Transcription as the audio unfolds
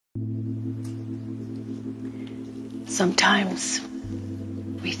Sometimes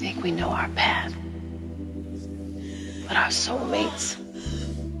we think we know our path, but our soulmates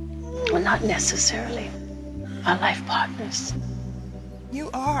are not necessarily our life partners. You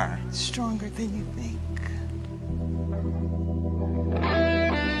are stronger than you think.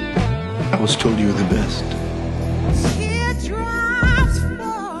 I was told you were the best.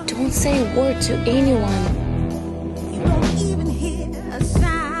 Don't say a word to anyone. You won't even hear a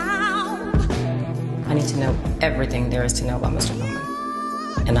sound. I need to know everything there is to know about Mr. Bowman.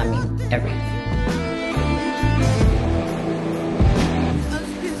 And I mean everything.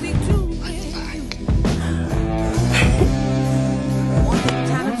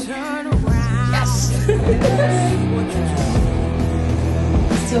 Yes.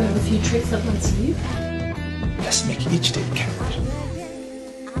 Still have a few tricks up my sleeve. Let's make each day count.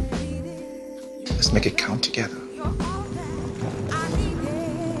 Let's make it count together.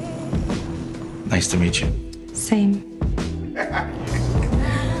 Nice to meet you. Same.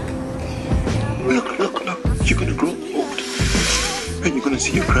 Look. You're gonna grow old. And you're gonna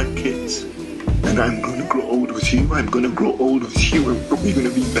see your grandkids. And I'm gonna grow old with you. I'm gonna grow old with you. And we're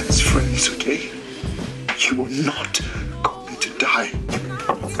gonna be best friends, okay? You are not going to die.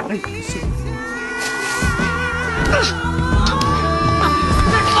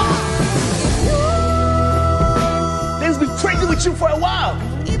 They's been crazy with you for a while.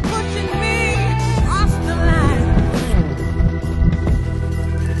 Keep pushing me across the line.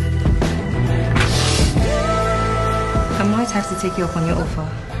 I might have to take you up on your offer.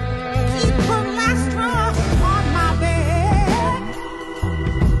 Keep a master on my bed.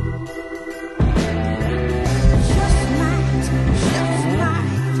 Just might.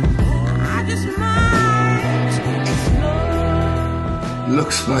 I just might explode.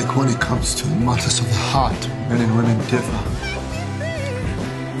 Looks like when it comes to matters of the heart, men and women differ.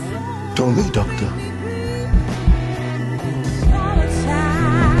 Don't they, Doctor?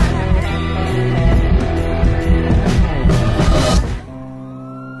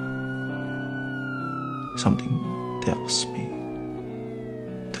 Something tells me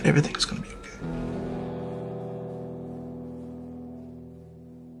that everything is gonna be okay.